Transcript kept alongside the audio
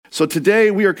So today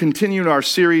we are continuing our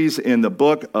series in the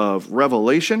book of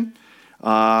Revelation.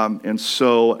 And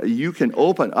so you can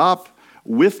open up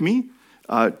with me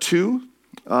to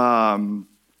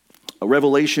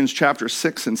Revelations chapter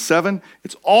 6 and 7.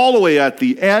 It's all the way at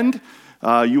the end.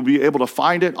 You'll be able to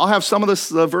find it. I'll have some of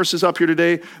the verses up here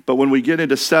today, but when we get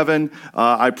into 7,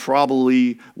 I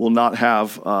probably will not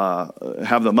have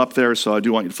them up there, so I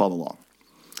do want you to follow along.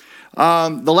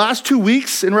 The last 2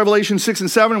 weeks in Revelation 6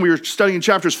 and 7, we were studying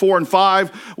chapters 4 and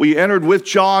 5. We entered with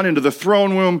John into the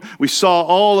throne room. We saw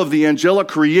all of the angelic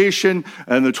creation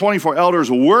and the 24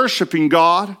 elders worshiping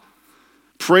God,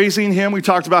 praising him. We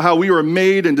talked about how we were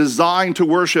made and designed to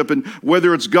worship, and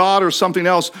whether it's God or something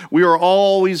else, we are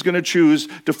always going to choose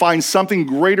to find something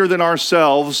greater than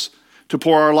ourselves to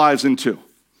pour our lives into.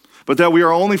 But that we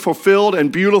are only fulfilled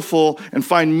and beautiful and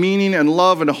find meaning and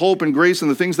love and hope and grace in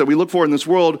the things that we look for in this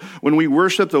world when we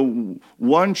worship the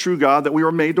one true God that we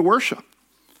were made to worship.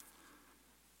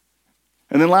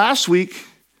 And then last week,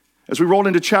 as we rolled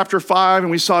into chapter 5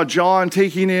 and we saw John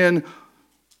taking in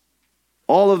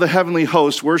all of the heavenly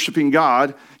hosts worshiping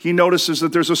God, he notices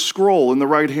that there's a scroll in the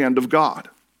right hand of God.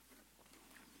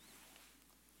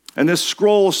 And this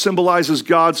scroll symbolizes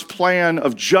God's plan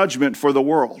of judgment for the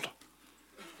world.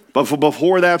 But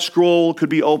before that scroll could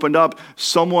be opened up,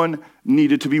 someone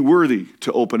needed to be worthy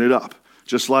to open it up.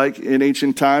 Just like in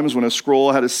ancient times when a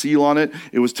scroll had a seal on it,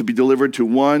 it was to be delivered to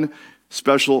one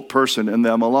special person and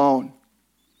them alone.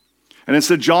 And it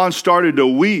said John started to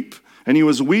weep. And he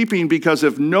was weeping because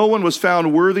if no one was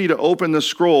found worthy to open the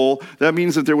scroll, that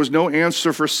means that there was no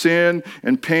answer for sin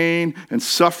and pain and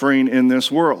suffering in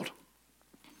this world.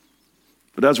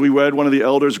 But as we read, one of the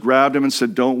elders grabbed him and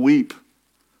said, "Don't weep,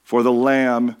 for the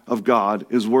Lamb of God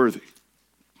is worthy."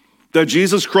 That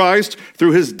Jesus Christ,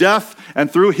 through his death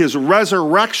and through his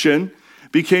resurrection,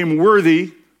 became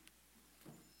worthy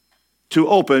to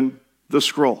open the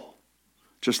scroll,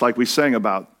 just like we sang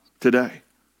about today.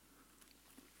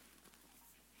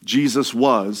 Jesus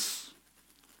was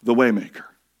the waymaker.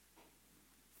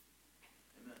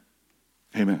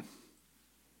 Amen.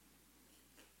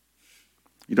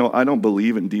 You know, I don't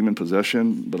believe in demon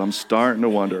possession, but I'm starting to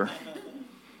wonder.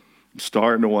 It's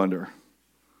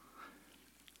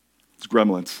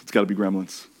gremlins. It's got to be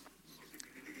gremlins.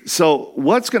 So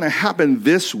what's going to happen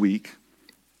this week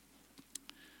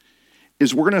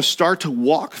is we're going to start to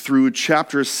walk through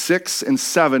chapters 6 and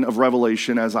 7 of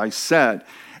Revelation, as I said.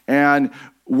 And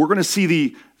we're going to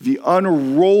see the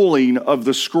unrolling of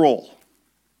the scroll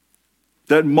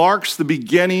that marks the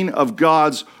beginning of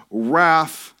God's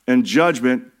wrath and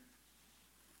judgment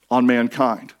on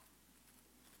mankind.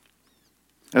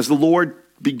 As the Lord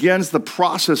begins the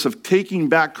process of taking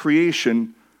back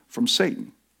creation from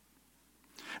Satan.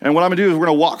 And what I'm going to do is we're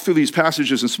going to walk through these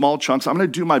passages in small chunks. I'm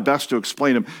going to do my best to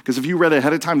explain them, because if you read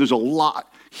ahead of time, there's a lot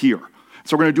here.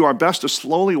 So we're going to do our best to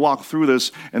slowly walk through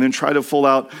this and then try to pull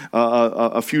out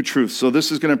a few truths. So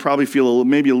this is going to probably feel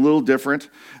maybe a little different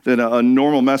than a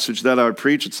normal message that I would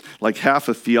preach. It's like half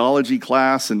a theology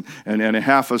class and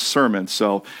half a sermon.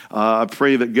 So I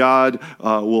pray that God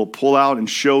will pull out and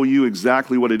show you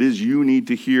exactly what it is you need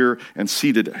to hear and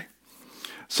see today.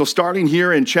 So starting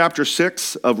here in chapter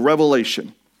 6 of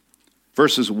Revelation,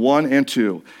 verses 1 and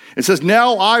 2. It says,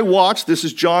 "Now I watched," this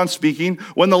is John speaking,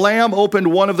 "when the Lamb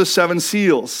opened one of the 7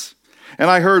 seals. And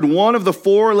I heard one of the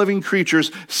 4 living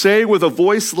creatures say with a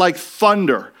voice like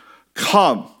thunder,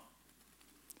 'Come.'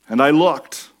 And I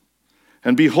looked,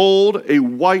 and behold, a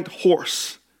white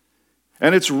horse,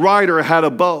 and its rider had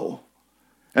a bow,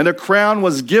 and a crown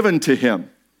was given to him.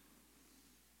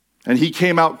 And he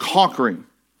came out conquering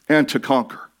and to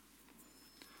conquer."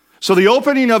 So the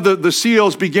opening of the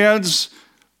seals begins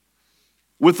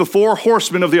with the 4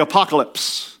 horsemen of the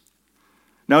apocalypse.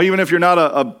 Now, even if you're not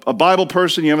a Bible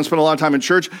person, you haven't spent a lot of time in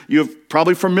church, you're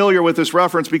probably familiar with this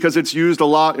reference because it's used a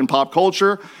lot in pop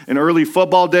culture. In early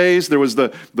football days, there was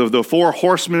the 4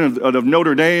 horsemen of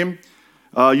Notre Dame.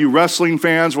 You wrestling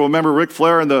fans will remember Ric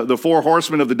Flair and the 4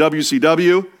 horsemen of the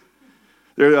WCW.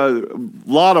 There are a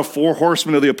lot of 4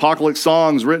 horsemen of the apocalypse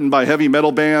songs written by heavy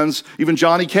metal bands. Even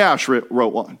Johnny Cash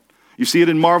wrote one. You see it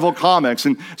in Marvel Comics.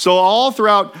 And so all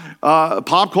throughout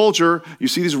pop culture, you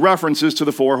see these references to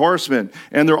the 4 horsemen.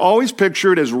 And they're always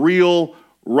pictured as real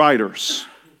riders,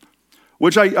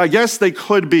 which I guess they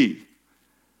could be.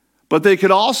 But they could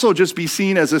also just be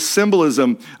seen as a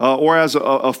symbolism or as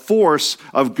a force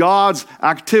of God's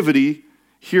activity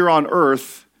here on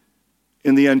earth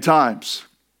in the end times.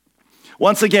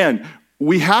 Once again,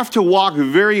 we have to walk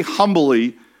very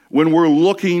humbly when we're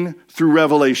looking through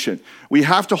Revelation. We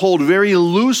have to hold very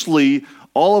loosely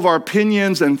all of our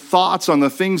opinions and thoughts on the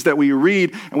things that we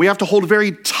read, and we have to hold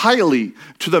very tightly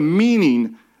to the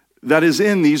meaning that is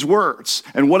in these words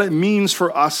and what it means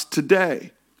for us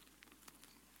today.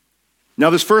 Now,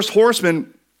 this first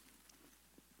horseman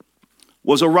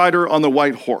was a rider on a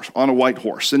white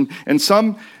horse. And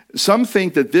some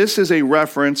think that this is a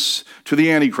reference to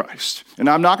the Antichrist. And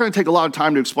I'm not going to take a lot of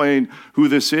time to explain who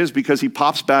this is because he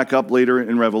pops back up later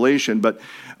in Revelation. But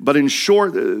in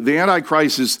short, the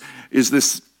Antichrist is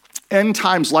this end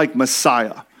times like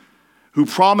Messiah who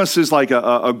promises like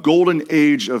a golden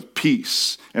age of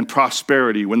peace and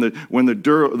prosperity when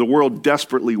the world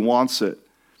desperately wants it.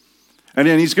 And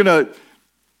then he's going to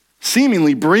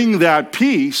seemingly bring that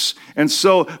peace, and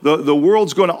so the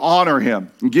world's going to honor him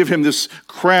and give him this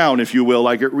crown, if you will,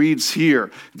 like it reads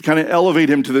here, kind of elevate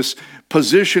him to this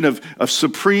position of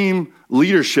supreme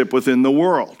leadership within the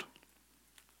world.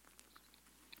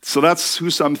 So that's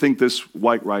who some think this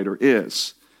white rider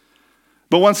is.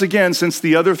 But once again, since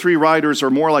the other three riders are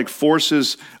more like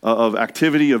forces of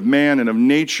activity of man and of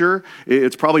nature,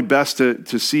 it's probably best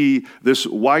to see this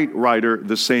white rider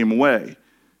the same way.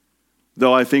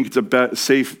 Though I think it's a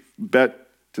safe bet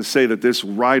to say that this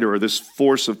rider or this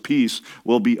force of peace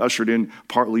will be ushered in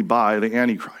partly by the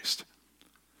Antichrist.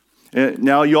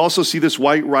 Now you also see this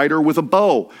white rider with a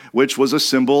bow, which was a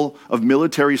symbol of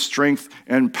military strength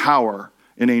and power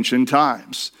in ancient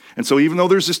times. And so even though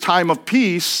there's this time of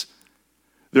peace,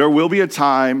 there will be a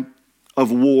time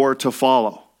of war to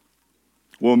follow.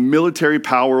 Well, military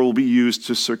power will be used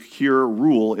to secure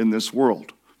rule in this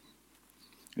world.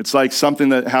 It's like something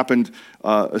that happened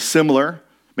similar,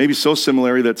 maybe so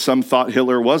similar that some thought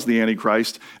Hitler was the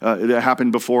Antichrist. That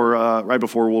happened right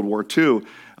before World War II.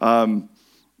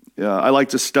 I like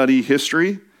to study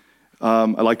history. I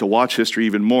like to watch history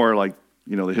even more, like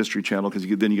the History Channel, because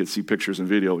then you get to see pictures and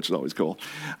video, which is always cool.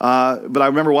 But I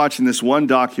remember watching this one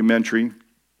documentary,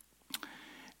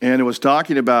 and it was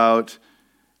talking about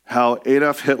how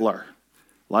Adolf Hitler,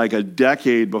 like a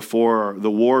decade before the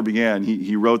war began,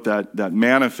 he wrote that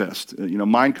manifest,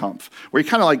 Mein Kampf, where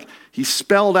he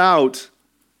spelled out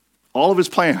all of his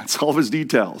plans, all of his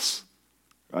details,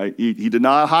 right? He did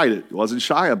not hide it. He wasn't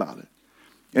shy about it.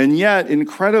 And yet,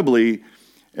 incredibly,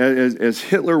 as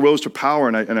Hitler rose to power,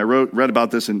 and I read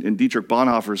about this in Dietrich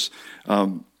Bonhoeffer's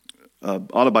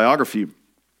autobiography,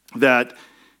 that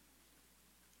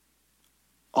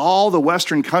all the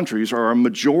Western countries, or a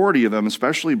majority of them,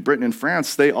 especially Britain and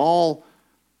France, they all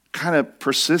kind of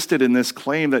persisted in this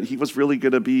claim that he was really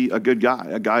going to be a good guy,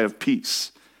 a guy of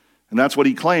peace. And that's what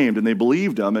he claimed, and they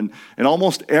believed him. And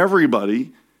almost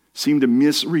everybody seemed to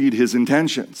misread his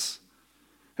intentions.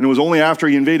 And it was only after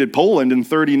he invaded Poland in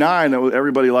 1939 that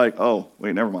everybody oh,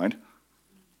 wait, never mind.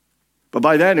 But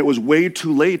by then, it was way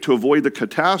too late to avoid the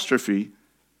catastrophe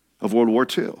of World War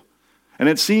II. And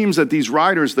it seems that these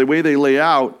riders, the way they lay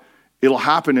out, it'll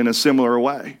happen in a similar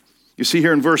way. You see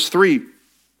here in verse 3,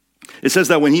 it says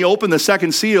that when he opened the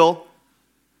second seal,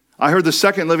 I heard the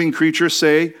second living creature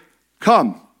say,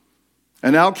 "Come."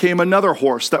 And out came another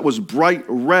horse that was bright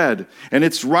red, and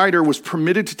its rider was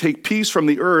permitted to take peace from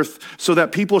the earth so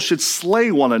that people should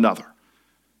slay one another.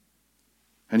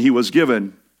 And he was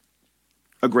given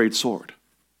a great sword.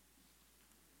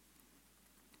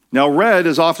 Now, red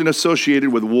is often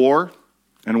associated with war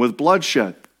and with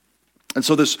bloodshed. And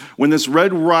so when this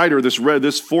red rider,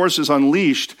 this force is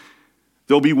unleashed,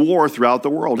 there'll be war throughout the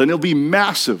world, and it'll be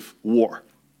massive war.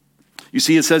 You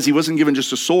see, it says he wasn't given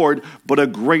just a sword, but a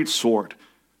great sword,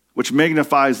 which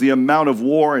magnifies the amount of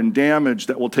war and damage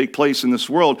that will take place in this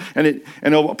world. And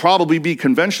it'll probably be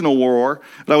conventional war.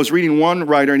 But I was reading one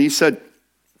writer, and he said,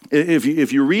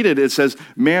 if you read it, it says,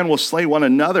 man will slay one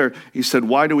another. He said,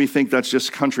 why do we think that's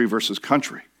just country versus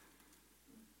country?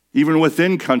 Even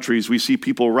within countries, we see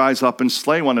people rise up and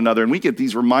slay one another. And we get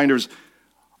these reminders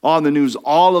on the news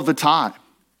all of the time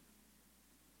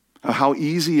of how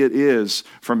easy it is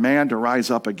for man to rise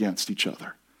up against each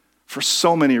other for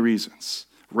so many reasons.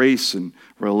 Race and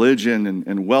religion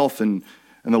and wealth, and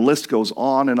the list goes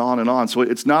on and on and on. So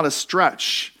it's not a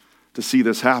stretch to see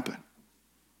this happen.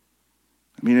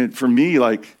 I mean, for me,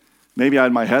 maybe I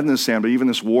had my head in the sand, but even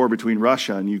this war between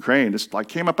Russia and Ukraine just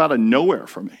came up out of nowhere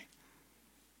for me.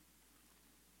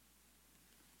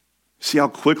 See how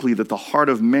quickly that the heart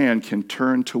of man can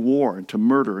turn to war and to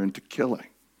murder and to killing.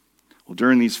 Well,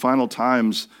 during these final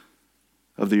times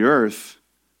of the earth,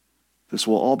 this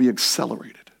will all be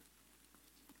accelerated.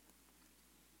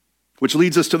 Which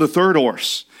leads us to the third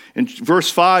horse. In verse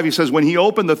 5, he says, when he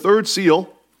opened the third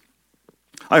seal,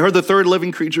 I heard the third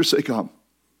living creature say, "Come."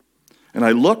 And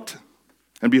I looked,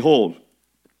 and behold,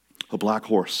 a black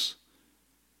horse.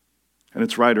 and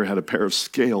its rider had a pair of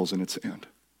scales in its hand.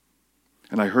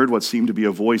 And I heard what seemed to be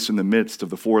a voice in the midst of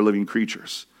the four living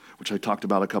creatures, which I talked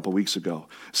about a couple weeks ago,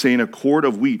 saying, a quart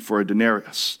of wheat for a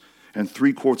denarius, and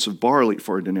 3 quarts of barley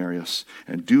for a denarius,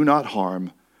 and do not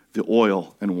harm the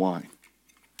oil and wine.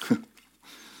 I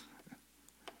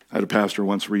had a pastor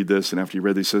once read this, and after he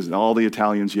read this, he says, and all the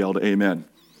Italians yelled, amen.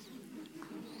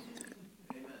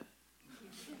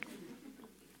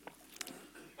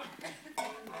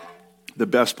 The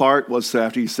best part was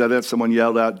after he said that, someone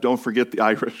yelled out, don't forget the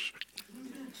Irish.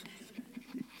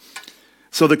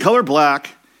 So the color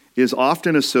black is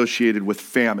often associated with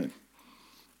famine.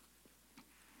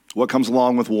 What comes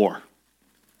along with war?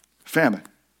 Famine.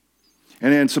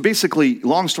 And so basically,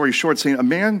 long story short, saying a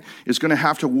man is going to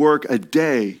have to work a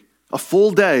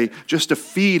full day, just to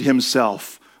feed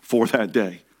himself for that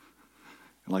day.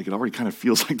 Like, it already kind of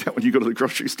feels like that when you go to the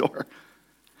grocery store.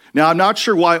 Now, I'm not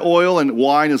sure why oil and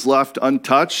wine is left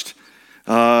untouched.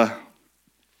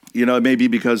 It may be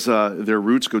because their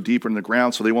roots go deeper in the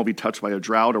ground, so they won't be touched by a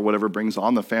drought or whatever brings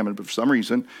on the famine. But for some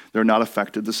reason, they're not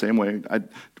affected the same way.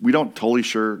 We don't totally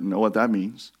know what that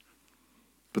means.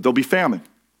 But there'll be famine.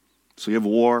 So you have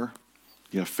war,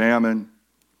 you have famine,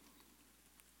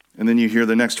 and then you hear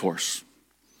the next horse.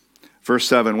 Verse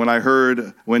 7,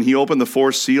 when he opened the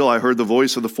fourth seal, I heard the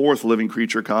voice of the fourth living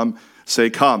creature say,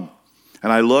 come.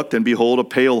 And I looked, and behold, a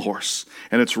pale horse,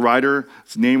 and its rider's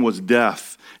name was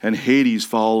Death, and Hades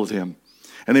followed him.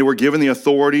 And they were given the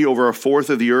authority over a fourth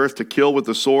of the earth to kill with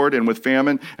the sword, and with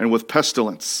famine, and with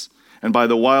pestilence, and by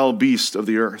the wild beasts of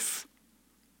the earth.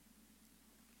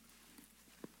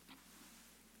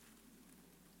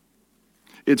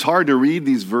 It's hard to read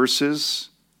these verses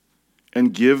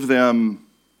and give them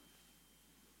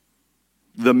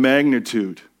the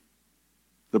magnitude,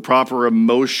 the proper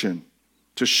emotion,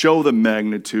 to show the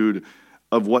magnitude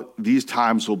of what these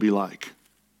times will be like.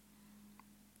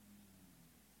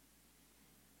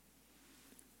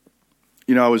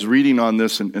 I was reading on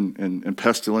this and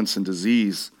pestilence and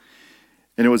disease,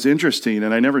 and it was interesting,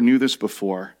 and I never knew this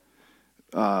before,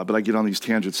 but I get on these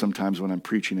tangents sometimes when I'm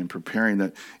preaching and preparing,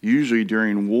 that usually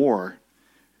during war,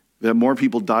 that more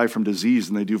people die from disease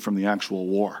than they do from the actual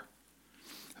war.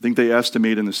 I think they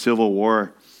estimate in the Civil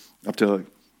War up to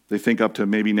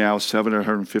maybe now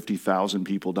 750,000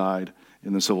 people died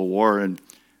in the Civil War, and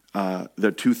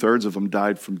that 2/3 of them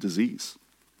died from disease,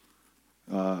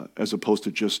 as opposed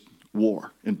to just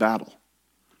war and battle.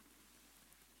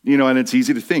 And it's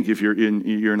easy to think if you're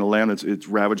in a land it's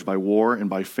ravaged by war and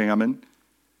by famine,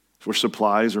 where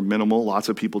supplies are minimal, lots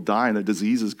of people die, and the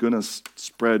disease is going to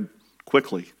spread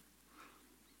quickly.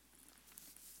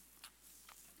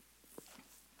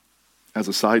 As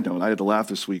a side note, I had to laugh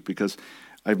this week because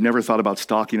I've never thought about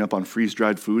stocking up on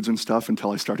freeze-dried foods and stuff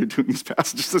until I started doing these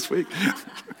passages this week.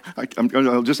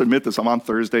 I'll just admit this. I'm on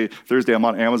Thursday. I'm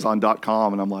on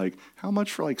Amazon.com, and I'm like, how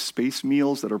much for space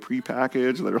meals that are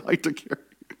prepackaged that are light to carry?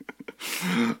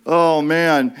 Oh,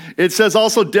 man. It says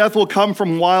also death will come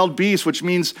from wild beasts, which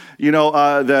means,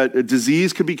 that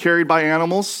disease could be carried by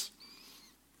animals.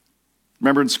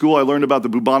 Remember in school I learned about the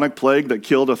bubonic plague that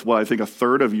killed, I think,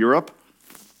 1/3 of Europe?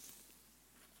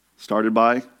 Started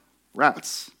by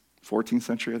rats. 14th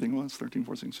century, I think it was, 13th,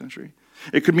 14th century.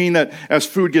 It could mean that as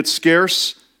food gets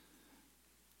scarce,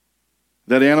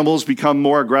 that animals become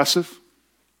more aggressive.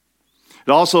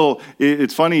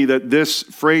 It's funny that this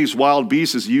phrase, wild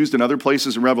beast, is used in other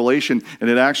places in Revelation, and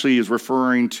it actually is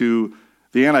referring to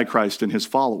the Antichrist and his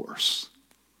followers.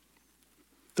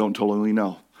 Don't totally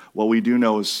know. What we do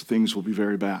know is things will be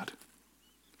very bad.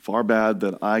 Far bad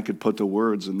that I could put to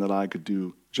words and that I could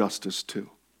do justice to.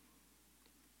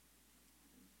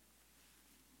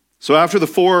 So after the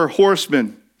 4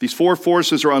 horsemen, these 4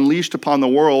 forces are unleashed upon the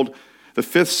world, the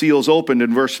 5th seal is opened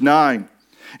in verse 9.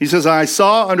 He says, I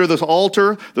saw under the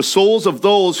altar the souls of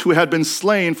those who had been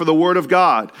slain for the word of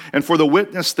God and for the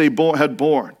witness they had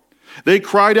borne. They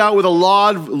cried out with a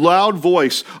loud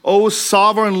voice, O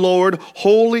sovereign Lord,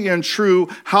 holy and true,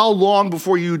 how long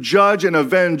before you judge and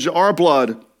avenge our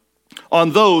blood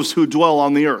on those who dwell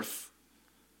on the earth?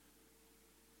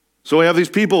 So we have these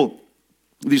people,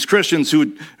 these Christians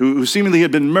who seemingly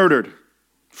had been murdered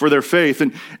for their faith.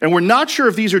 And we're not sure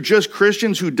if these are just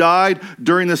Christians who died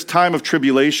during this time of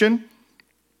tribulation,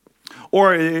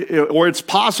 or it's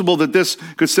possible that this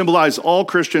could symbolize all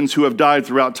Christians who have died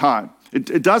throughout time.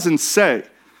 It doesn't say.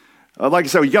 Like I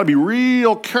said, you got to be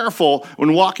real careful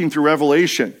when walking through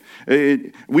Revelation.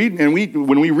 When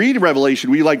we read Revelation,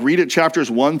 we read it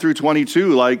chapters 1 through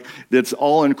 22, it's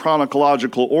all in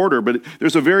chronological order. But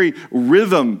there's a very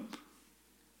rhythm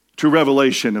to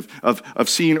Revelation of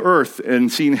seeing earth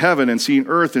and seeing heaven and seeing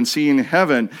earth and seeing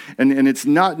heaven. And it's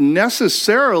not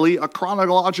necessarily a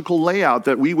chronological layout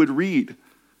that we would read.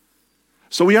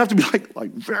 So we have to be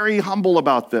like very humble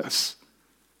about this.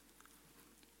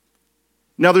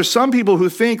 Now, there's some people who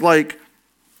think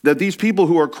that these people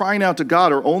who are crying out to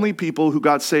God are only people who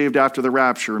got saved after the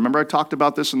rapture. Remember I talked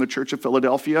about this in the Church of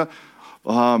Philadelphia?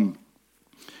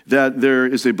 That there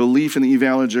is a belief in the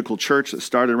evangelical church that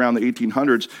started around the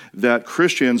 1800s that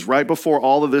Christians, right before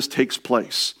all of this takes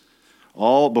place,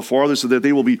 that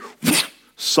they will be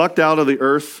sucked out of the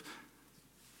earth,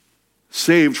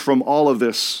 saved from all of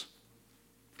this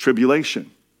tribulation.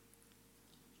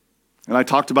 And I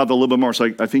talked about that a little bit more,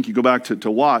 so I think you go back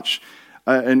to watch.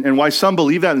 And why some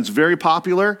believe that, and it's very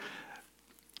popular.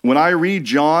 When I read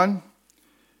John,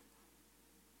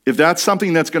 if that's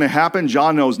something that's going to happen,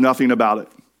 John knows nothing about it.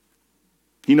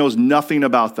 He knows nothing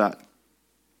about that.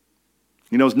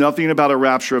 He knows nothing about a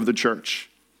rapture of the church.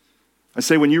 I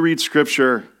say when you read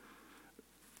Scripture,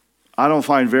 I don't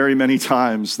find very many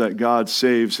times that God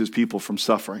saves his people from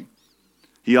suffering.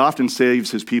 He often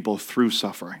saves his people through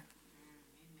suffering.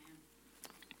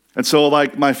 And so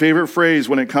my favorite phrase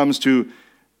when it comes to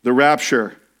the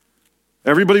rapture,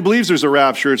 everybody believes there's a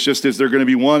rapture. It's just, is there going to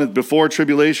be one before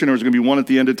tribulation or is there going to be one at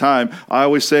the end of time? I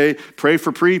always say, pray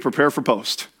for pre, prepare for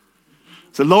post.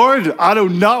 So, Lord, I do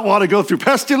not want to go through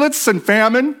pestilence and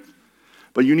famine,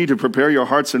 but you need to prepare your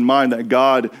hearts and mind that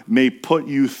God may put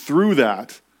you through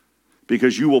that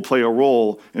because you will play a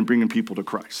role in bringing people to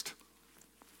Christ.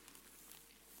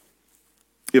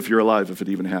 If you're alive, if it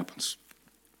even happens.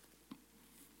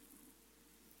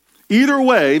 Either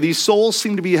way, these souls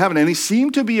seem to be in heaven, and they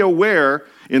seem to be aware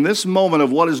in this moment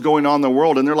of what is going on in the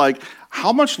world, and they're like,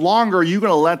 how much longer are you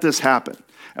going to let this happen?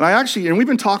 And we've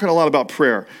been talking a lot about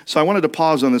prayer, so I wanted to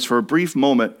pause on this for a brief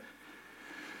moment.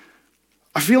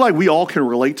 I feel like we all can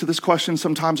relate to this question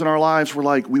sometimes in our lives.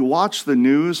 We watch the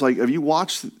news. Have you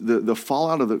watched the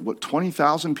fallout of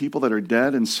 20,000 people that are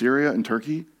dead in Syria and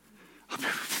Turkey? You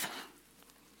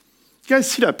guys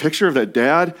see that picture of that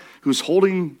dad who's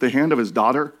holding the hand of his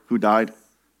daughter who died?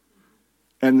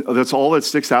 And that's all that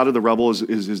sticks out of the rubble is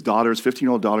his daughter's,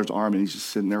 15-year-old daughter's arm, and he's just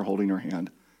sitting there holding her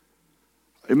hand.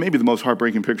 It may be the most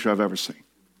heartbreaking picture I've ever seen.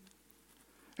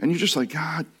 And you're just like,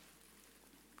 God,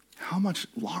 how much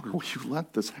longer will you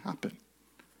let this happen?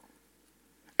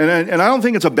 And I don't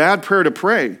think it's a bad prayer to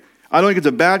pray. I don't think it's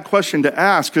a bad question to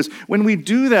ask, because when we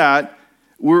do that,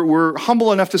 we're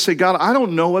humble enough to say, God, I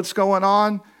don't know what's going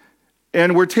on,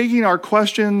 and we're taking our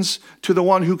questions to the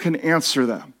one who can answer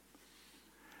them.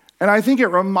 And I think it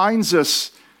reminds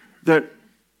us that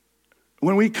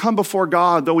when we come before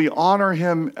God, though we honor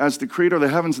him as the creator of the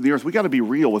heavens and the earth, we got to be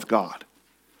real with God.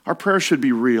 Our prayers should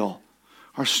be real.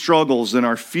 Our struggles and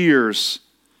our fears,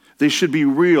 they should be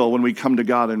real when we come to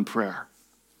God in prayer.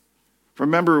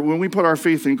 Remember, when we put our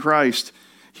faith in Christ,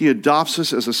 he adopts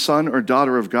us as a son or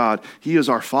daughter of God. He is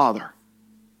our Father.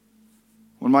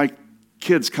 When my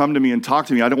kids come to me and talk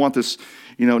to me, I don't want this,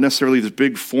 necessarily this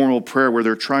big formal prayer where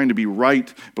they're trying to be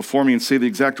right before me and say the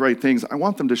exact right things. I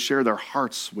want them to share their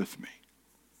hearts with me.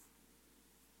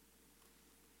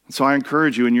 And so I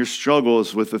encourage you in your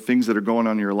struggles with the things that are going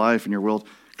on in your life and your world,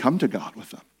 come to God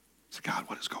with them. Say, God,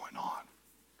 what is going on?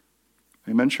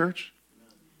 Amen, church?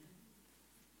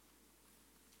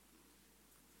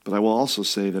 But I will also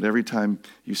say that every time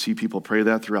you see people pray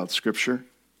that throughout Scripture,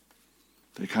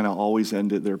 they kind of always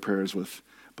ended their prayers with,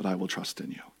 but I will trust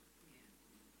in you.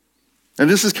 And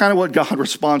this is kind of what God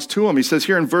responds to him. He says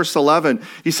here in verse 11,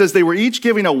 he says, they were each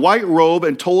given a white robe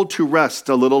and told to rest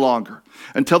a little longer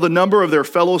until the number of their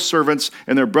fellow servants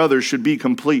and their brothers should be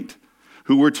complete,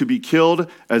 who were to be killed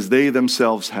as they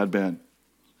themselves had been.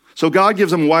 So God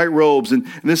gives them white robes, and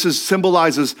this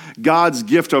symbolizes God's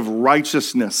gift of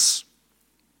righteousness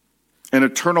and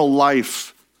eternal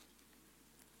life.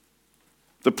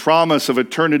 The promise of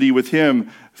eternity with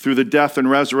him through the death and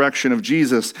resurrection of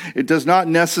Jesus. It does not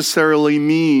necessarily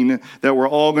mean that we're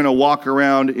all going to walk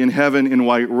around in heaven in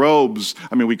white robes.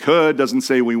 I mean, we could, doesn't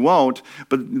say we won't,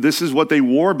 but this is what they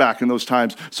wore back in those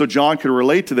times. So John could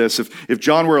relate to this. If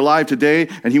John were alive today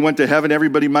and he went to heaven,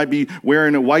 everybody might be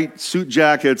wearing white suit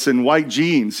jackets and white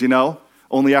jeans,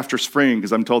 only after spring,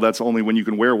 because I'm told that's only when you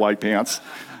can wear white pants,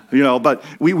 but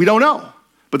we don't know.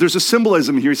 But there's a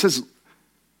symbolism here. He says,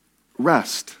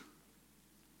 rest.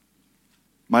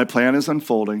 My plan is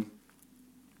unfolding.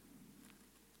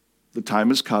 The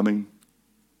time is coming,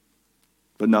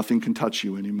 but nothing can touch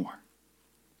you anymore.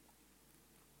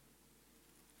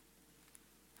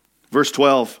 Verse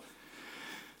 12.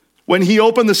 When he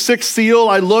opened the sixth seal,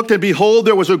 I looked, and behold,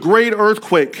 there was a great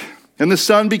earthquake, and the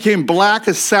sun became black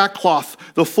as sackcloth.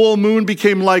 the full moon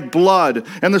became like blood,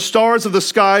 and the stars of the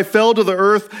sky fell to the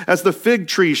earth as the fig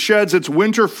tree sheds its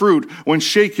winter fruit when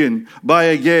shaken by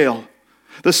a gale.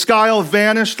 The sky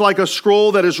vanished like a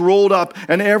scroll that is rolled up,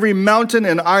 and every mountain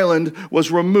and island was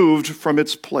removed from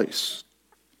its place.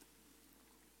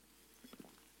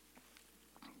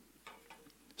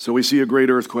 So we see a great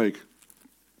earthquake.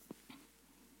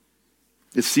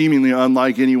 It's seemingly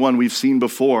unlike any one we've seen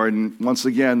before, and once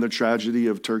again, the tragedy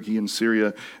of Turkey and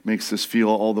Syria makes this feel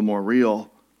all the more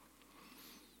real.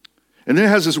 And then it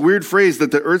has this weird phrase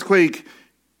that the earthquake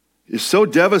is so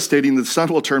devastating that the sun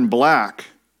will turn black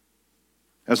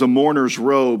as a mourner's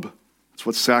robe. That's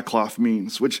what sackcloth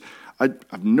means, which I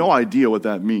have no idea what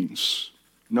that means.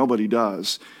 Nobody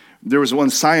does. There was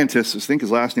one scientist, I think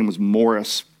his last name was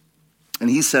Morris, and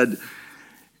he said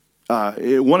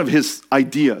one of his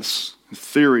ideas,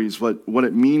 theories, what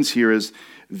it means here is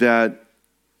that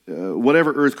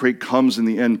whatever earthquake comes in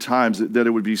the end times, that it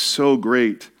would be so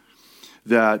great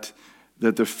that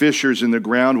the fissures in the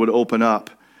ground would open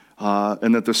up,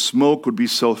 and that the smoke would be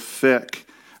so thick,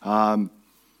 and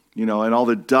all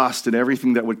the dust and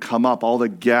everything that would come up, all the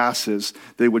gases,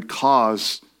 they would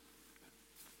cause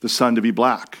the sun to be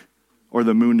black or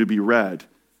the moon to be red.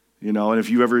 And if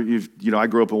I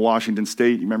grew up in Washington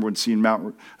State. You remember when seeing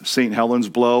Mount St. Helens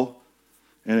blow,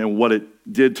 and what it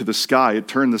did to the sky? It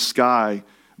turned the sky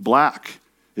black.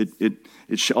 It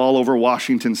all over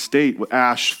Washington State,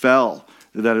 ash fell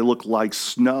that it looked like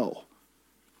snow.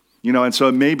 And so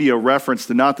it may be a reference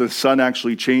to not the sun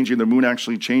actually changing, the moon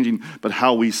actually changing, but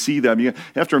how we see them. You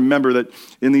have to remember that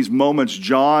in these moments,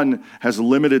 John has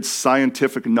limited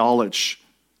scientific knowledge.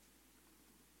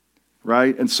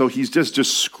 Right? And so he's just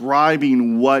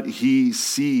describing what he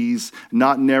sees,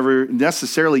 never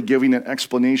necessarily giving an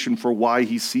explanation for why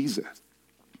he sees it. It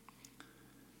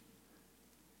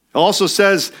also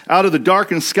says, out of the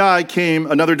darkened sky came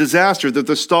another disaster, that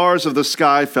the stars of the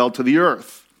sky fell to the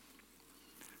earth.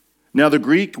 Now, the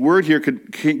Greek word here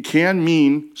can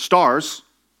mean stars,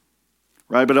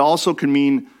 right? But it also can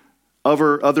mean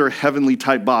other heavenly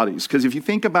type bodies. Because if you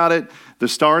think about it, the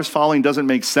stars falling doesn't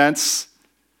make sense,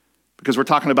 because we're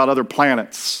talking about other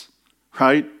planets,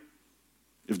 right?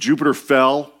 If Jupiter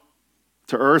fell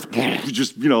to Earth,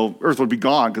 Earth would be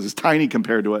gone because it's tiny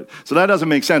compared to it. So that doesn't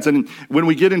make sense. And when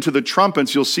we get into the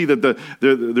trumpets, you'll see that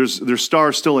there's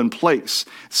stars still in place.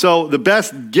 So the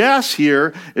best guess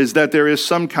here is that there is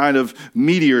some kind of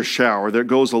meteor shower that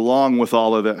goes along with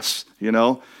all of this,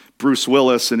 Bruce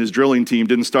Willis and his drilling team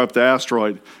didn't start the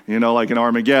asteroid, like in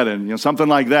Armageddon, something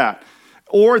like that.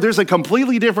 Or there's a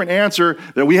completely different answer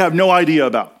that we have no idea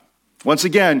about. Once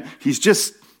again, he's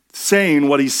just saying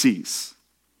what he sees.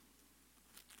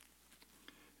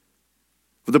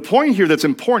 But the point here that's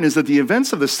important is that the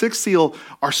events of the sixth seal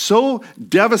are so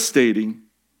devastating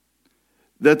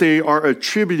that they are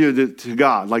attributed to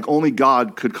God, like only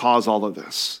God could cause all of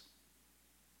this.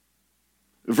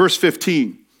 Verse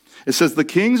 15. It says, the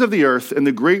kings of the earth and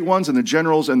the great ones and the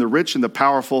generals and the rich and the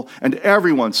powerful and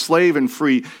everyone, slave and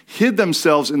free, hid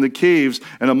themselves in the caves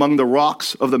and among the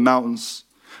rocks of the mountains,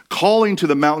 calling to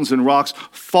the mountains and rocks,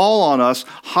 fall on us,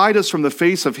 hide us from the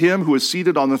face of him who is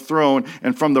seated on the throne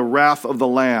and from the wrath of the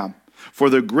Lamb.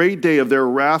 For the great day of their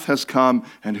wrath has come,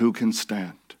 and who can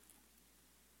stand?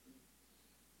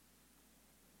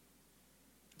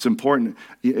 It's important.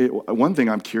 One thing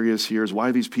I'm curious here is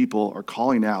why these people are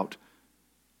calling out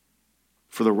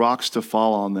for the rocks to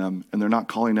fall on them, and they're not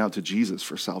calling out to Jesus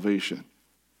for salvation.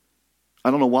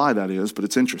 I don't know why that is, but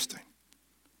it's interesting.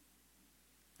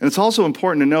 And it's also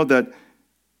important to know that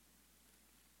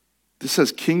this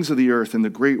says kings of the earth and the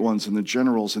great ones and the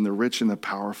generals and the rich and the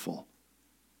powerful.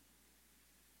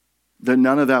 That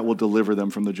none of that will deliver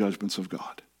them from the judgments of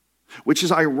God. Which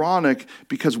is ironic,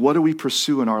 because what do we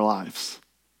pursue in our lives?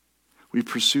 We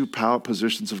pursue power,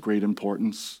 positions of great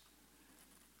importance.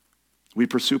 We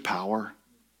pursue power.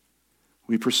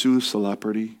 We pursue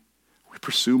celebrity. We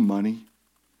pursue money.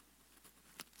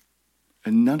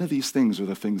 And none of these things are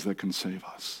the things that can save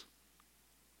us.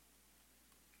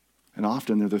 And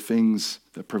often they're the things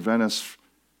that prevent us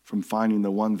from finding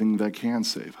the one thing that can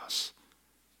save us,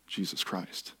 Jesus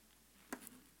Christ.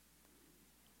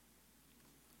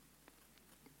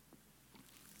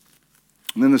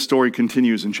 And then the story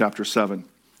continues in chapter 7.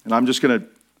 And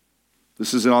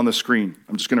this isn't on the screen.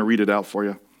 I'm just going to read it out for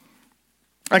you.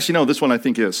 Actually, no, this one I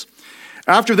think is.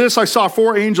 After this, I saw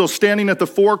 4 angels standing at the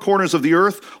 4 corners of the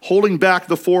earth, holding back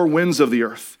the 4 winds of the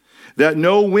earth, that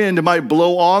no wind might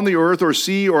blow on the earth or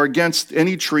sea or against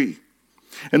any tree.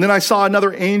 And then I saw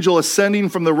another angel ascending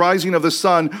from the rising of the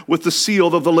sun with the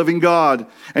seal of the living God.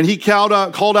 And he called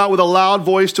out with a loud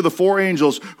voice to the four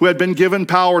angels who had been given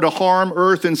power to harm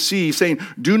earth and sea, saying,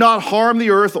 "Do not harm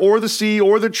the earth or the sea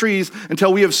or the trees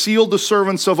until we have sealed the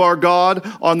servants of our God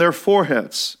on their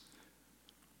foreheads."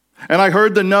 And I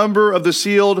heard the number of the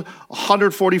sealed,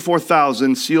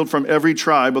 144,000, sealed from every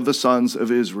tribe of the sons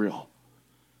of Israel.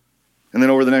 And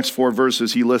then over the next 4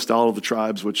 verses, he lists all of the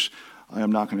tribes, which I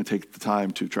am not going to take the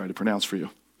time to try to pronounce for you.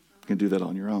 You can do that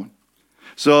on your own.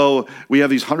 So we have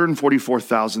these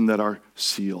 144,000 that are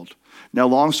sealed. Now,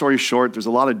 long story short, there's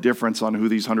a lot of difference on who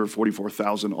these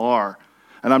 144,000 are.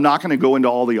 And I'm not going to go into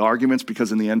all the arguments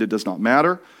because in the end it does not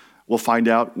matter. We'll find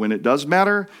out when it does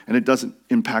matter, and it doesn't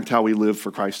impact how we live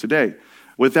for Christ today.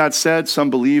 With that said, some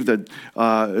believe that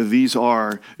these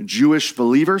are Jewish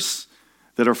believers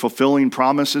that are fulfilling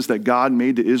promises that God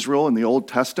made to Israel in the Old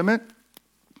Testament,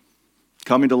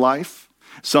 coming to life.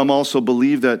 Some also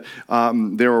believe that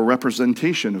they're a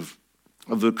representation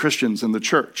of the Christians in the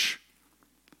church.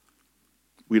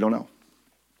 We don't know.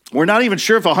 We're not even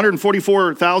sure if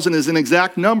 144,000 is an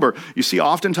exact number. You see,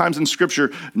 oftentimes in Scripture,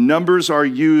 numbers are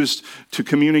used to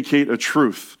communicate a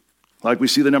truth. Like we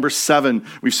see the number 7,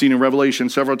 we've seen in Revelation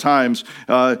several times,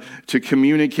 to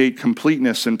communicate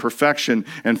completeness and perfection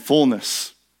and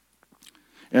fullness.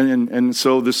 And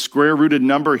so the square-rooted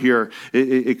number here,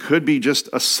 it could be just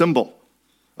a symbol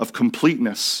of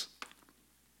completeness.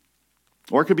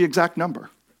 Or it could be exact number.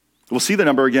 We'll see the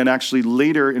number again actually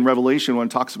later in Revelation when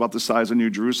it talks about the size of New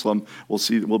Jerusalem.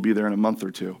 We'll be there in a month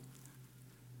or two.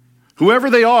 Whoever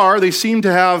they are, they seem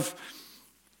to have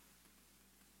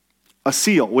a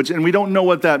seal, and we don't know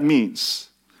what that means.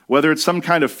 Whether it's some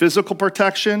kind of physical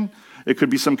protection, it could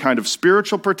be some kind of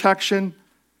spiritual protection.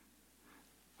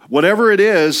 Whatever it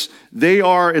is,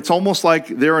 it's almost like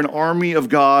they're an army of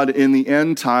God in the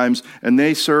end times, and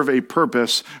they serve a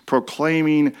purpose,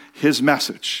 proclaiming his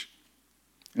message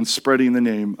and spreading the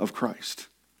name of Christ.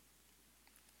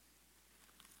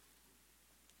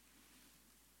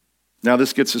 Now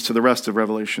this gets us to the rest of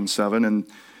Revelation 7, and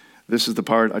this is the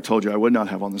part I told you I would not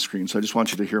have on the screen, so I just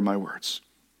want you to hear my words.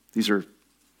 These are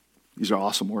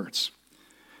awesome words.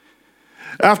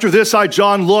 After this, I,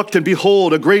 John, looked, and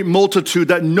behold, a great multitude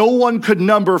that no one could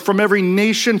number from every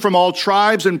nation, from all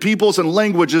tribes and peoples and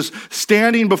languages,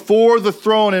 standing before the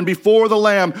throne and before the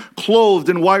Lamb, clothed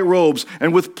in white robes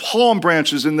and with palm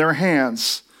branches in their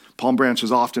hands. Palm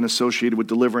branches often associated with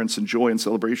deliverance and joy and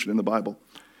celebration in the Bible.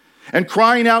 And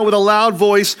crying out with a loud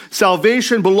voice,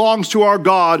 "Salvation belongs to our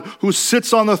God who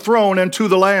sits on the throne and to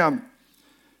the Lamb."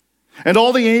 And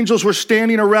all the angels were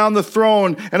standing around the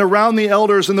throne and around the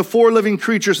elders and the 4 living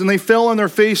creatures, and they fell on their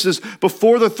faces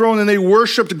before the throne, and they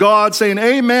worshiped God, saying,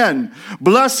 "Amen.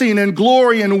 Blessing and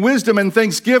glory and wisdom and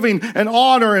thanksgiving and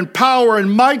honor and power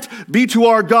and might be to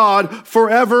our God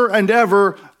forever and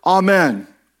ever. Amen."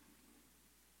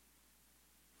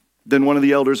 Then one of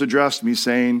the elders addressed me,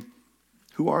 saying,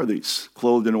 "Who are these,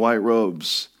 clothed in white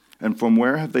robes, and from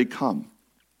where have they come?"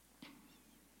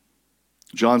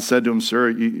 John said to him, "Sir,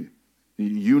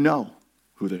 you know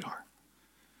who they are."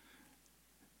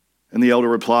 And the elder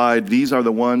replied, "These are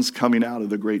the ones coming out of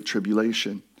the great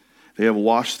tribulation. They have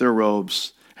washed their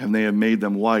robes, and they have made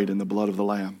them white in the blood of the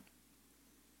Lamb.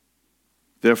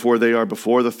 Therefore they are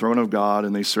before the throne of God,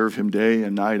 and they serve him day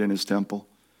and night in his temple.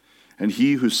 And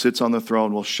he who sits on the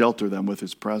throne will shelter them with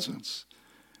his presence.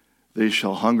 They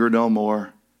shall hunger no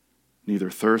more, neither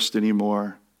thirst any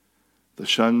more. The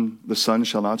sun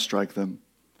shall not strike them,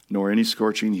 nor any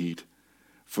scorching heat.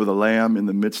 For the Lamb in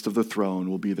the midst of the throne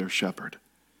will be their shepherd.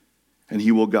 And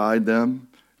he will guide them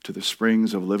to the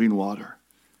springs of living water.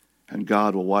 And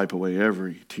God will wipe away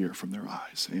every tear from their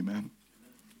eyes." Amen.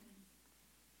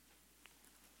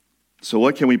 So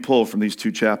what can we pull from these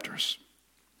 2 chapters?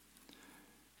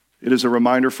 It is a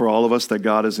reminder for all of us that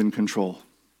God is in control.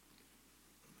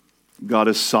 God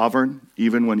is sovereign,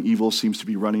 even when evil seems to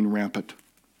be running rampant.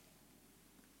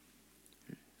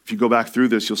 If you go back through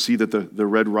this, you'll see that the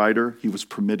red rider, he was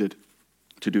permitted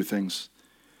to do things.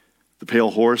 The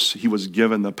pale horse, he was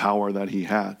given the power that he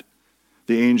had.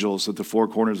 The angels at the 4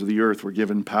 corners of the earth were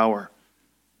given power.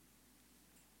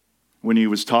 When he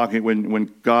was talking,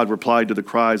 when God replied to the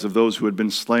cries of those who had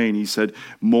been slain, he said,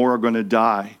 "More are going to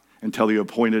die until the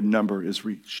appointed number is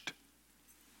reached."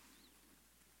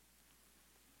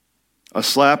 A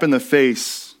slap in the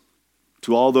face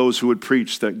to all those who would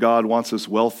preach that God wants us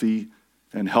wealthy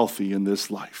and healthy in this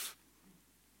life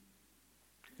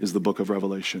is the book of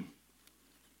Revelation.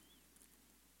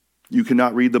 You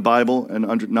cannot read the Bible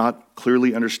and not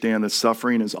clearly understand that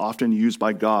suffering is often used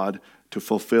by God to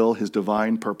fulfill his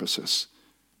divine purposes,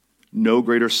 no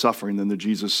greater suffering than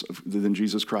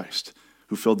Jesus Christ,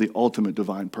 who filled the ultimate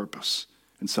divine purpose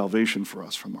and salvation for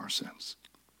us from our sins.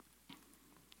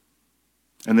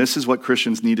 And this is what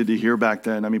Christians needed to hear back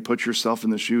then. I mean, put yourself in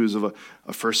the shoes of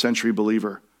a first century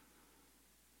believer,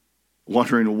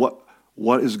 wondering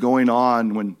what is going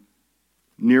on when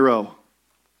Nero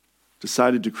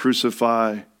decided to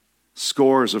crucify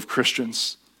scores of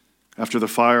Christians after the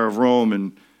fire of Rome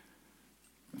in,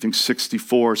 I think,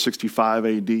 64, 65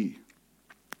 AD.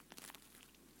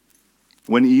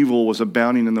 When evil was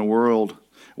abounding in the world,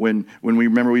 when we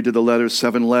remember we did the letters,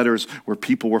 7 letters, where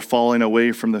people were falling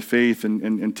away from the faith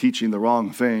and teaching the wrong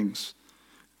things.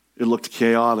 It looked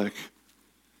chaotic.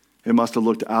 It must have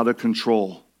looked out of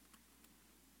control.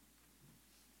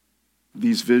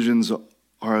 These visions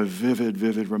are a vivid,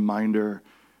 vivid reminder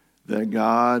that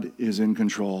God is in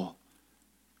control,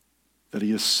 that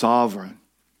he is sovereign,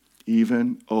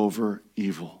 even over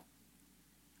evil.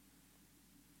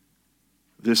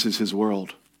 This is his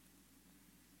world.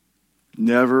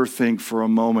 Never think for a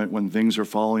moment when things are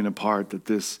falling apart that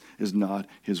this is not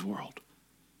his world.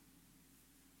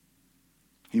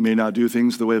 He may not do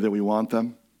things the way that we want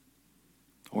them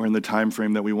or in the time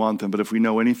frame that we want them, but if we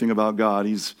know anything about God,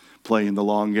 he's playing the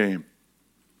long game.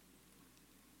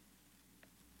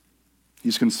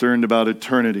 He's concerned about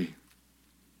eternity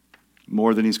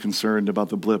more than he's concerned about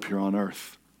the blip here on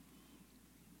earth.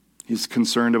 He's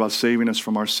concerned about saving us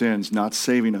from our sins, not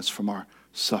saving us from our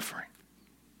suffering.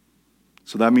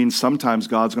 So that means sometimes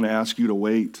God's going to ask you to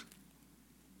wait.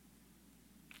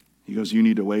 He goes, you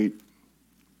need to wait.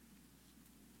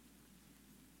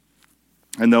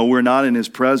 And though we're not in his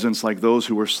presence like those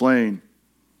who were slain,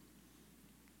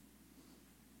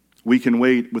 we can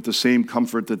wait with the same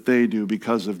comfort that they do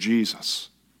because of Jesus,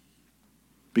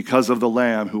 because of the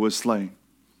Lamb who was slain.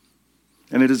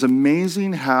 And it is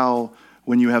amazing how,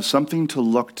 when you have something to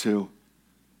look to,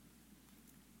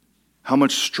 how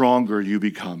much stronger you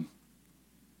become,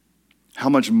 how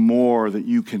much more that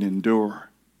you can endure,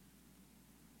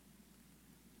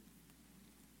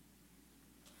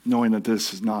 knowing that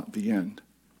this is not the end.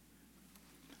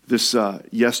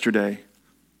 Yesterday,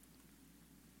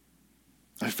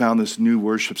 I found this new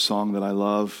worship song that I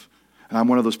love. And I'm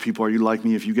one of those people, are you like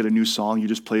me? If you get a new song, you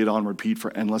just play it on repeat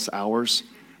for endless hours,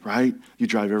 right? You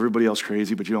drive everybody else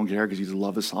crazy, but you don't care because you just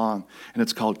love the song. And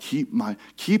it's called Keep My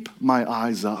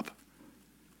Eyes Up.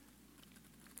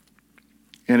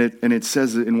 And it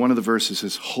says in one of the verses, it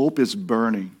says, hope is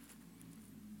burning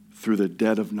through the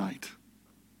dead of night.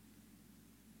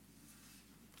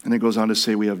 And it goes on to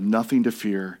say, we have nothing to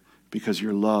fear because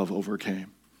your love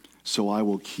overcame. So I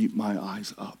will keep my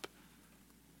eyes up.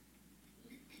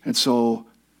 And so,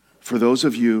 for those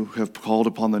of you who have called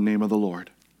upon the name of the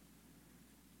Lord,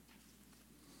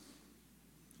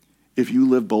 if you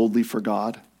live boldly for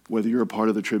God, whether you're a part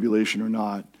of the tribulation or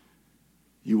not,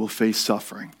 you will face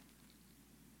suffering.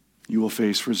 You will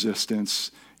face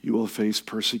resistance. You will face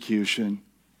persecution.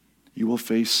 You will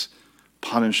face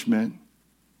punishment.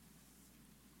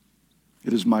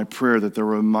 It is my prayer that the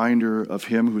reminder of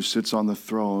him who sits on the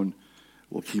throne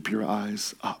will keep your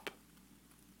eyes up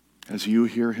as you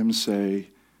hear him say,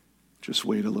 just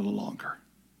wait a little longer.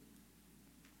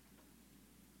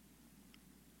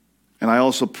 And I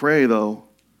also pray, though,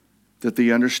 that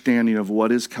the understanding of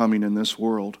what is coming in this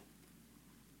world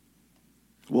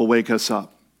will wake us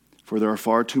up. For there are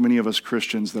far too many of us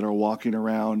Christians that are walking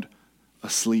around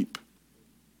asleep.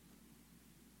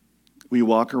 We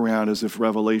walk around as if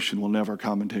revelation will never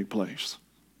come and take place.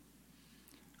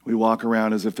 We walk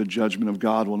around as if the judgment of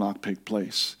God will not take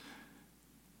place.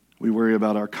 We worry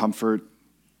about our comfort,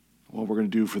 what we're going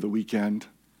to do for the weekend.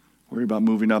 Worry about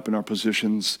moving up in our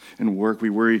positions in work. We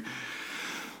worry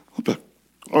about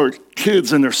our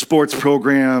kids and their sports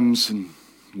programs, and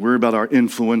worry about our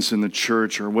influence in the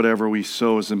church or whatever we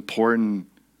so is important.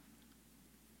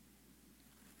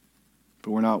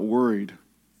 But we're not worried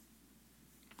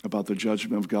about the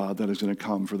judgment of God that is going to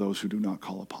come for those who do not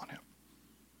call upon him.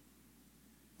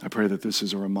 I pray that this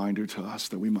is a reminder to us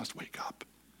that we must wake up.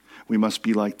 We must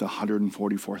be like the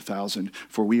 144,000,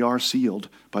 for we are sealed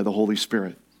by the Holy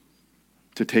Spirit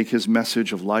to take his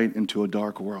message of light into a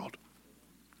dark world.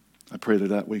 I pray that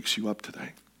that wakes you up today.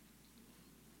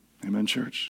 Amen, church.